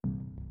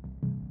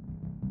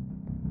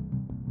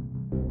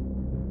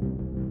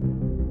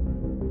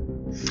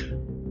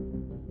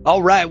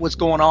All right, what's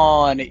going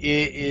on? It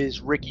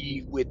is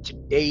Ricky with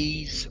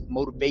today's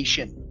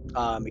motivation.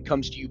 It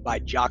comes to you by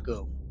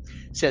Jocko.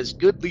 It says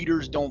good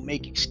leaders don't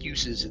make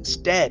excuses.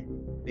 Instead,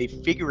 they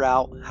figure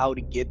out how to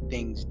get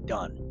things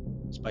done.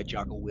 It's by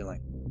Jocko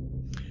Willing.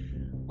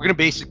 We're going to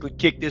basically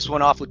kick this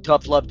one off with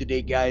tough love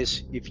today,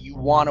 guys. If you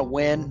want to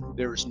win,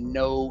 there's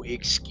no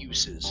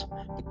excuses.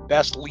 The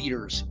best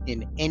leaders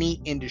in any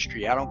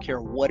industry, I don't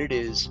care what it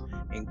is,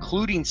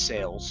 including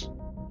sales,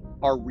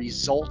 are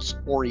results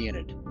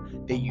oriented.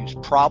 They use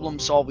problem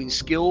solving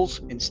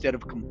skills instead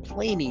of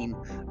complaining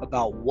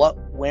about what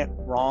went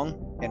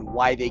wrong and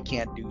why they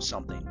can't do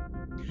something.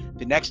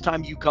 The next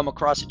time you come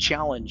across a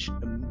challenge,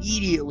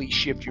 immediately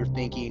shift your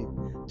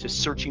thinking to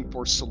searching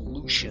for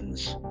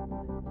solutions,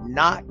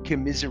 not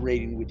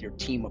commiserating with your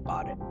team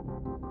about it.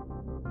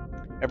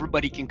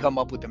 Everybody can come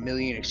up with a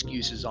million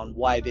excuses on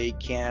why they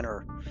can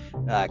or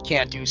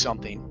can't do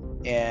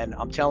something. And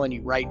I'm telling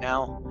you right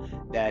now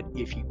that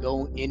if you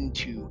go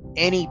into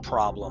any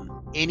problem,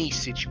 any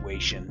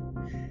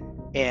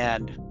situation,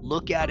 and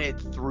look at it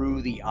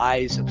through the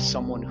eyes of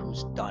someone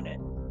who's done it,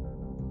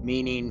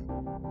 meaning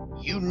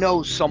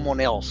someone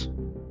else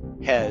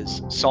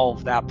has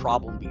solved that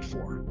problem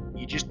before.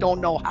 You just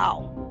don't know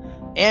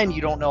how. And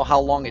you don't know how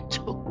long it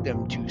took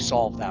them to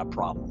solve that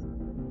problem,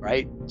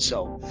 right?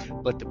 So,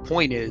 but the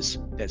point is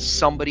that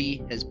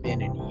somebody has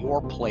been in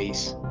your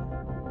place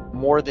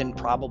more than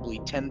probably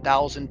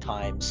 10,000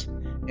 times,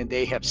 and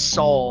they have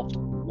solved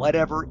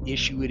whatever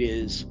issue it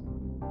is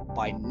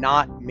by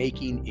not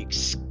making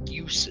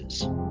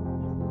excuses.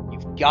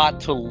 You've got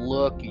to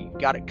look,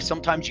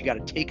 sometimes you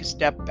got to take a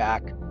step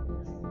back,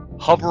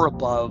 hover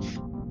above,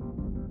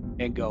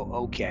 and go,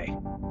 okay,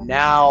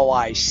 now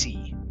I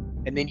see.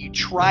 And then you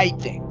try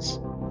things.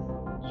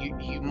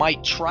 You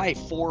might try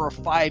 4 or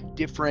 5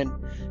 different,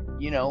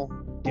 you know,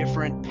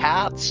 different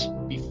paths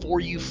before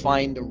you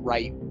find the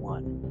right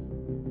one.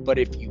 But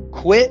if you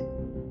quit,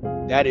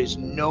 that is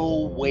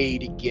no way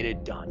to get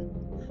it done.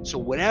 So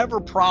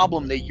whatever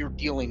problem that you're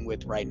dealing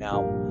with right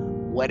now,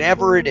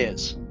 whatever it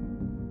is,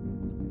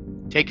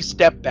 take a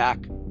step back,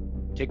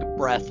 take a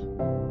breath,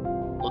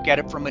 look at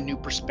it from a new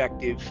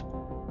perspective,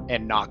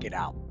 and knock it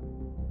out.